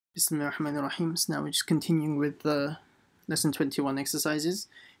Bismillahirrahmanirrahim. So now we're just continuing with the lesson 21 exercises.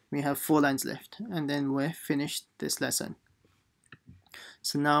 We have 4 lines left and then we're finished this lesson.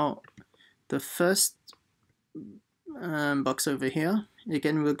 So now the first box over here,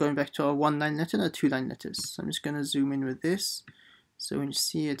 again we're going back to our 1-line letter and our 2-line letters. So I'm just going to zoom in with this so we can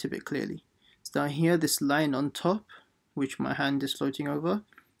see it a bit clearly. So now here, this line on top, which my hand is floating over,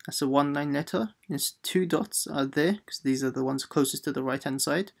 that's a 1-line letter. Its 2 dots are there because these are the ones closest to the right hand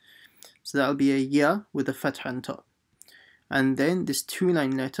side. So that will be a ya with a fatha on top. And then this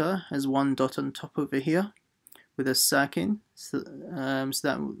 2-line letter has 1 dot on top over here with a sakin. So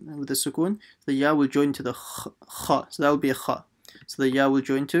that with a sukun, the ya will join to the kha. So that will be a kha. So the ya will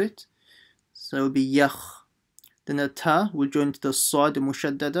join to it. So it will be yakh. Then the ta will join to the sad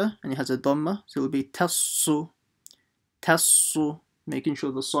mushaddada and it has a dhamma. So it will be tassu. Tassu. Making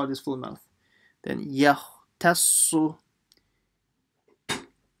sure the sad is full mouth. Then yahtassu.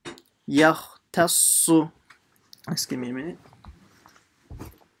 Yahtassu. Just give me a minute.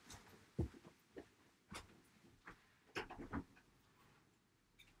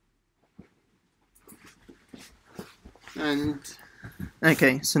 And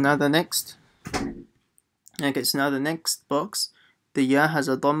okay, so now the next. Okay, so now the next box, the ya has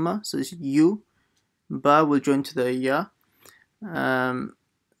a dhamma, so it's you. Ba will join to the ya. So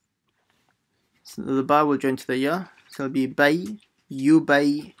the ba will join to the ya, so it'll be bay, you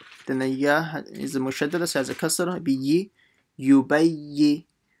bay. Then the ya is a mushaddada, so it has a kasra, it'll be yi, you bay yi.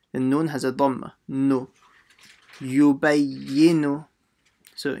 The nun has a dhamma, no, you bayyinu,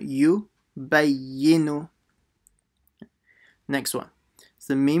 so you bayyinu. Next one,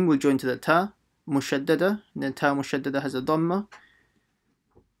 so the mim will join to the ta mushaddada, and the ta mushaddada has a dhamma.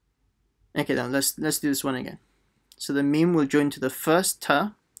 Okay, now let's do this one again. So the mim will join to the first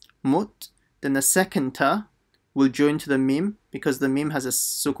ta, mut, then the second ta will join to the mim because the mim has a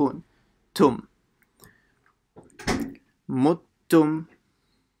sukun, tum. Muttum.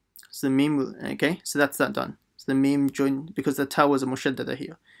 So the mim will, okay, so that's that done. So the mim join, because the ta was a mushaddada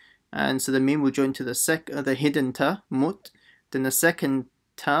here. And so the mim will join to the hidden ta, mut, then the second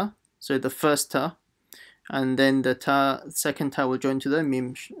ta, so the first ta, and then the second ta will join to the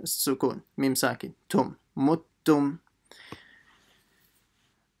mim sukun, mim sakin, tum, muttum.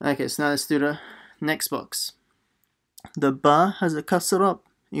 Okay, so now let's do the next box. The ba has a kasra,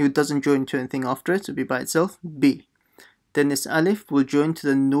 it doesn't join to anything after it, it'll be by itself, b. Then this alif will join to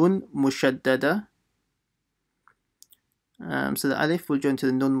the nun mushaddada. So the alif will join to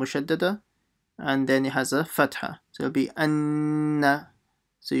the nun mushaddada, and then it has a fatha, so it'll be anna.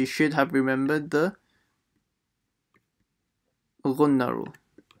 So you should have remembered the ghunna rule.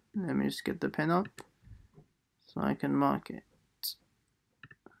 Let me just get the pen up so I can mark it.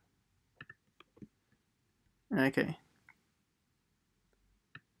 Okay,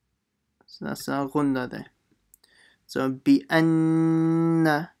 so that's our ghunna there. So bi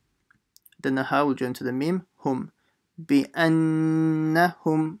anna, then the ha will join to the mim, hum, bi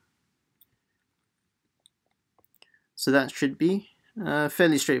annahum. So that should be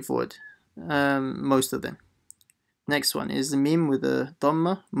fairly straightforward, most of them. Next one is the mim with a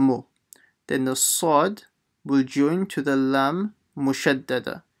dhamma, mu. Then the sad will join to the lam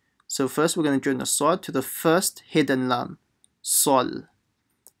mushaddada. So first we're going to join the sad to the first hidden lam, sol,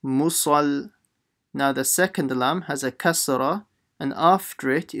 musal. Now the second lam has a kasra, and after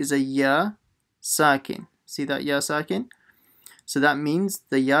it is a ya sakin. See that ya sakin? So that means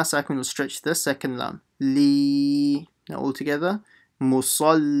the ya sakin will stretch the second lam, li. Now all together,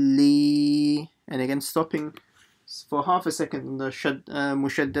 musalli. And again, stopping for half a second on the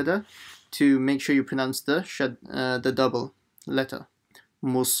mushaddada to make sure you pronounce the double letter.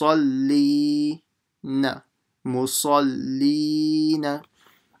 Musallina, musallina.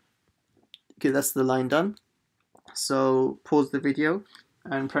 Okay, that's the line done. So pause the video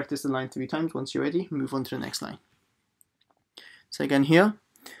and practice the line 3 times. Once you're ready, move on to the next line. So again here,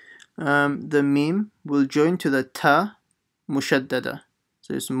 the mim will join to the ta mushaddada.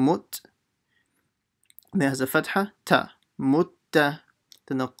 So it's mut. There has a fatha, ta, mutta.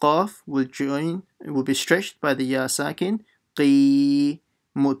 Then the qaf will join, it will be stretched by the ya sakin, qi,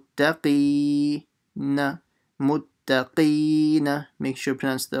 muttaqina, muttaqina. Make sure you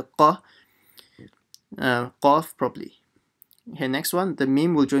pronounce the qaf properly. Here, next one, the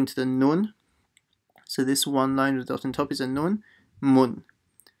mim will join to the nun. So this one line with the dot on top is a nun, mun.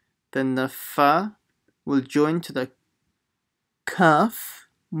 Then the fa will join to the kaf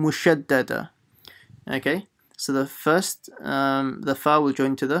mushaddada. Okay, so the first, the fa will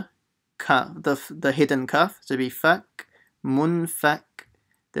join to the kaf, the hidden kaf, so it'll be fak, munfak.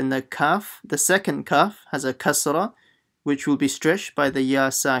 Then the kaf, the second kaf has a kasra, which will be stretched by the ya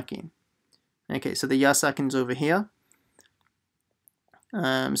sakin. Okay, so the ya sakin is over here.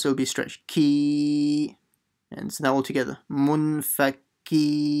 So it'll be stretched. Ki, and it's now all together. Munfakina.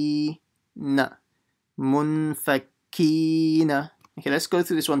 Munfakina. Okay, let's go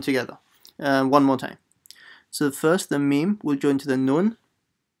through this one together. One more time. So first, the mim will join to the nun.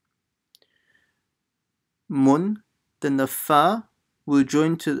 Mun. Then the fa will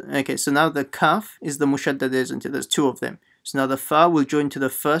join to. Okay, so now the kaf is the mushaddad, isn't it? There's two of them. So now the fa will join to the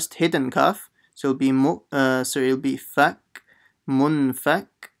first hidden kaf. So it'll be fak, munfak.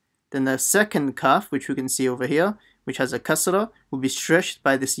 Then the second kaf, which we can see over here, which has a kasra, will be stretched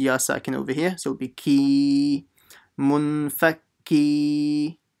by this ya sakin over here. So it'll be ki, munfakina,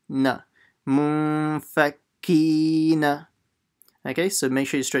 munfakina. Okay, so make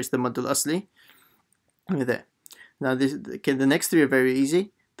sure you stretch the maddul asli over there. Now the next three are very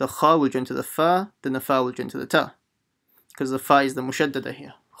easy. The kha will join to the fa, then the fa will join to the ta, because the fa is the mushaddada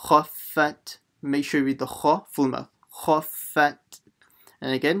here. Khaffat. Make sure you read the kha full mouth. Khaffat.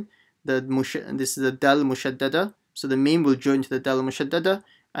 And again, this is the dal mushaddada. So the mim will join to the dal mushaddada,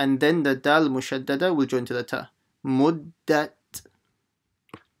 and then the dal mushaddada will join to the ta. Muddat.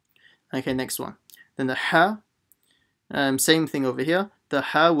 Okay, next one. Then the ha. Same thing over here. The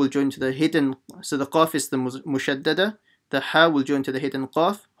ha will join to the hidden. So the qaf is the mushaddada. The ha will join to the hidden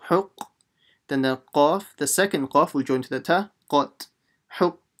qaf. Huq. Then the qaf, the second qaf, will join to the ta. Qat.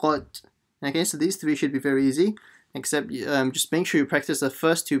 Huqqat. Okay, so these three should be very easy, except just make sure you practice the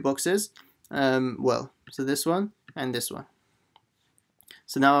first two boxes well. So this one and this one.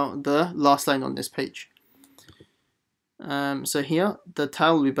 So now the last line on this page. So here the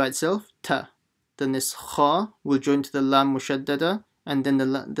ta will be by itself, ta. Then this kha will join to the lam mushaddada, and then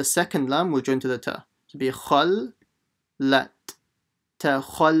the second lam will join to the ta. So be khal lat, ta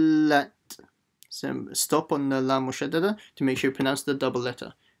khallat. So stop on the lam mushaddada to make sure you pronounce the double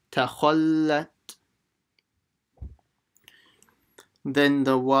letter. Takhallat. Then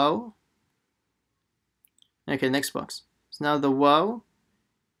the waw. Okay, next box. So now the waw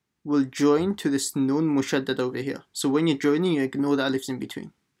will join to this nun mushaddad over here. So when you're joining, you ignore the alifs in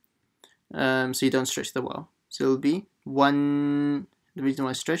between. So you don't stretch the waw. So it'll be one. The reason why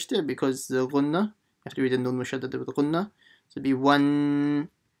I stretched it, because the gunna, you have to read the nun mushaddad with the gunna. So it'll be one.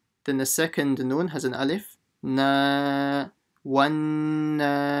 Then the second nun has an alif. Na. One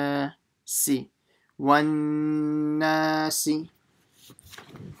si.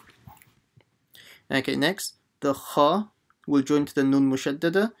 Okay, next the kha will join to the nun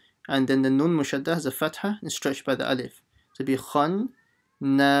mushaddada, and then the nun mushaddada has a fatha and stretched by the alif. So be khan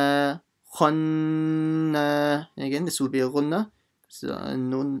na. Again, this will be a gunna. It's a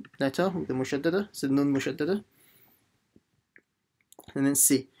nun letter with the mushaddada. So nun mushaddada, and then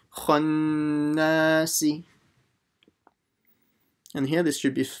si. Khannasi. And here this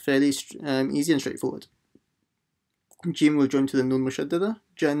should be fairly easy and straightforward. Jim will join to the nun mushaddada.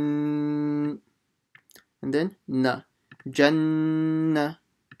 Jan. And then na. Janna.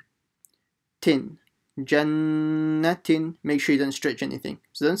 Tin. Jannatin. Make sure you don't stretch anything.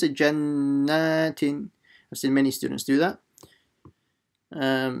 So don't say jannatin. I've seen many students do that.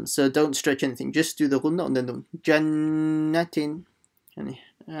 So don't stretch anything. Just do the gunna on the nun. Jannatin.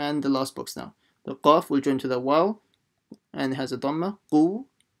 And the last box now. The qaf will join to the waw, and it has a dhamma. Qu.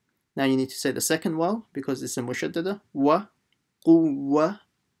 Now you need to say the second waw because it's a mushaddada. Wa.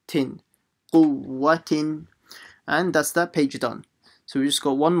 Quwwatin. Quwwatin. And that's that page done. So we just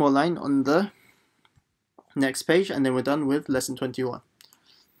got one more line on the next page, and then we're done with lesson 21.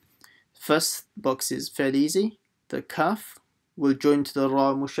 First box is fairly easy. The kaf will join to the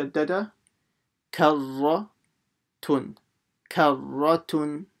ra mushaddada. Karratun.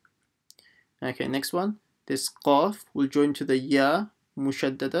 Karratun. Okay, next one. This qaf will join to the ya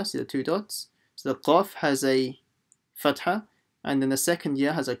mushaddada, see the two dots. So the qaf has a fatha, and then the second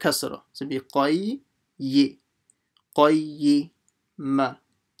ya has a kasra. So it'll be qayyi, qayyima,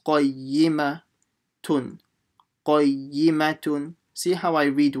 qayyimatun, qayyimatun. See how I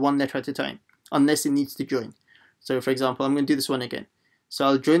read one letter at a time, unless it needs to join. So for example, I'm going to do this one again. So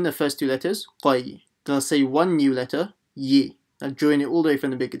I'll join the first two letters, qayyi. Then I'll say one new letter, yi. I'll join it all the way from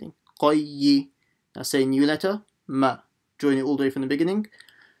the beginning. Qayyi. I'll say new letter, ma. Join it all the way from the beginning.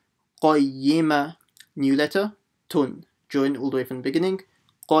 Qayyima. New letter, tun. Join it all the way from the beginning.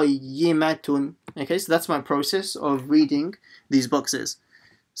 Qayyimatun. Okay, so that's my process of reading these boxes.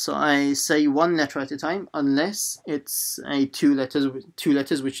 So I say one letter at a time, unless it's a two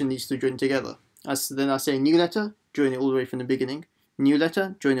letters which needs to join together. Then I say new letter, join it all the way from the beginning. New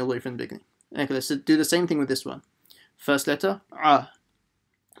letter, join it all the way from the beginning. Okay, let's do the same thing with this one. First letter, a,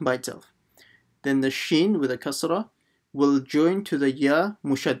 by itself. Then the shin with a kasra will join to the ya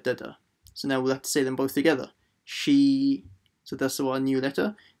mushaddada. So now we'll have to say them both together. She, so that's our new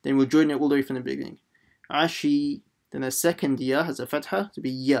letter. Then we'll join it all the way from the beginning. Ashi, then the second ya has a fatha to be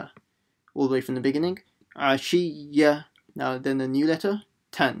ya, all the way from the beginning. Ashiya, now then the new letter,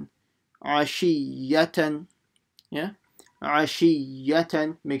 tan. Ashiyatan, yeah?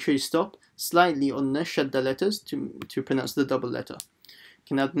 Ashiyatan, make sure you stop slightly on the shadda letters to pronounce the double letter.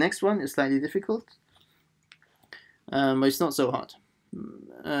 Okay, now the next one is slightly difficult, but it's not so hard.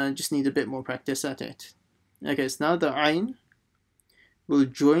 Just need a bit more practice at it. Okay, so now the ayn will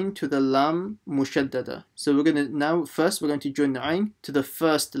join to the lam mushaddada. So we're going to join the ayn to the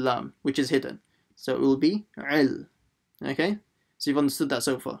first lam, which is hidden. So it will be il. Okay, so you've understood that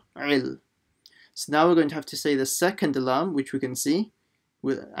so far. Il. So now we're going to have to say the second lam, which we can see,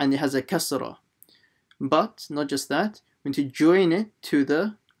 and it has a kasra. But not just that, we're going to join it to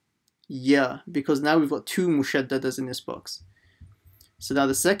the ya, because now we've got two mushaddadas in this box. So now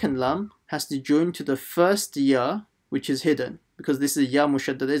the second lam has to join to the first ya, which is hidden, because this is ya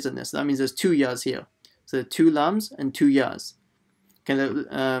mushaddada, isn't it? So that means there's two yas here. So two lams and two yas.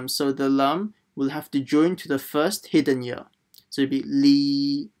 Okay, so the lam will have to join to the first hidden ya. So it'd be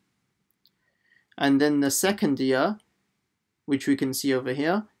li. And then the second ya, which we can see over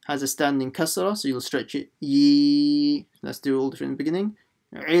here, has a standing kasra, so you'll stretch it. Yi. Let's do all different in the beginning.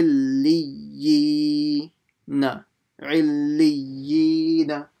 Illiyina.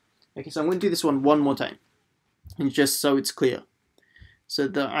 Illiyina. Okay, so I'm going to do this one more time, and just so it's clear.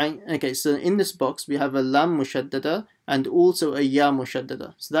 So so in this box we have a lam mushaddada and also a ya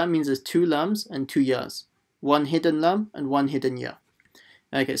mushaddada. So that means there's two lams and two yas. One hidden lam and one hidden ya.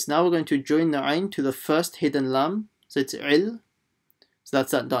 Okay, so now we're going to join the ayn to the first hidden lam. So it's il. So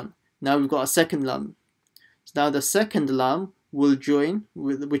that's that done. Now we've got a second lam. So now the second lam will join,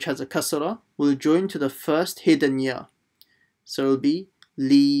 which has a kasra, will join to the first hidden ya. So it'll be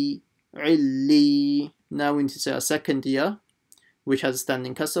li, illi. Now we need to say a second ya, which has a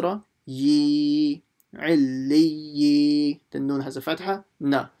standing kasra. Yi, illi. The nun has a fatha.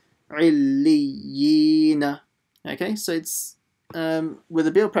 Na, illiyina. Okay, so it's with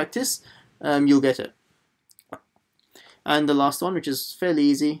a bit of practice, you'll get it. And the last one, which is fairly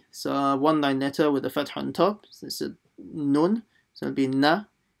easy, so one line letter with a fatha on top. So it's a nun, so it'll be na.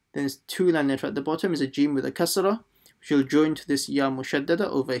 Then it's two line letter at the bottom is a jim with a kasra, which will join to this ya mushaddada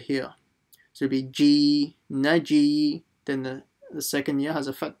over here. So it'll be ji, naji. Then the second ya has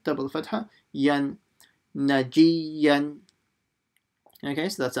a double fatha, yan, najiyan. Okay,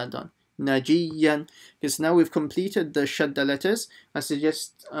 so that's that done. Najiyan. Because now we've completed the shadda letters. I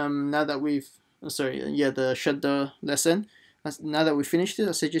suggest now that we've the shadda lesson, now that we've finished it,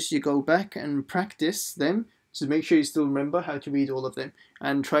 I suggest you go back and practice them. So make sure you still remember how to read all of them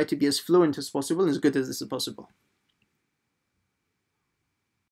and try to be as fluent as possible and as good as this is possible.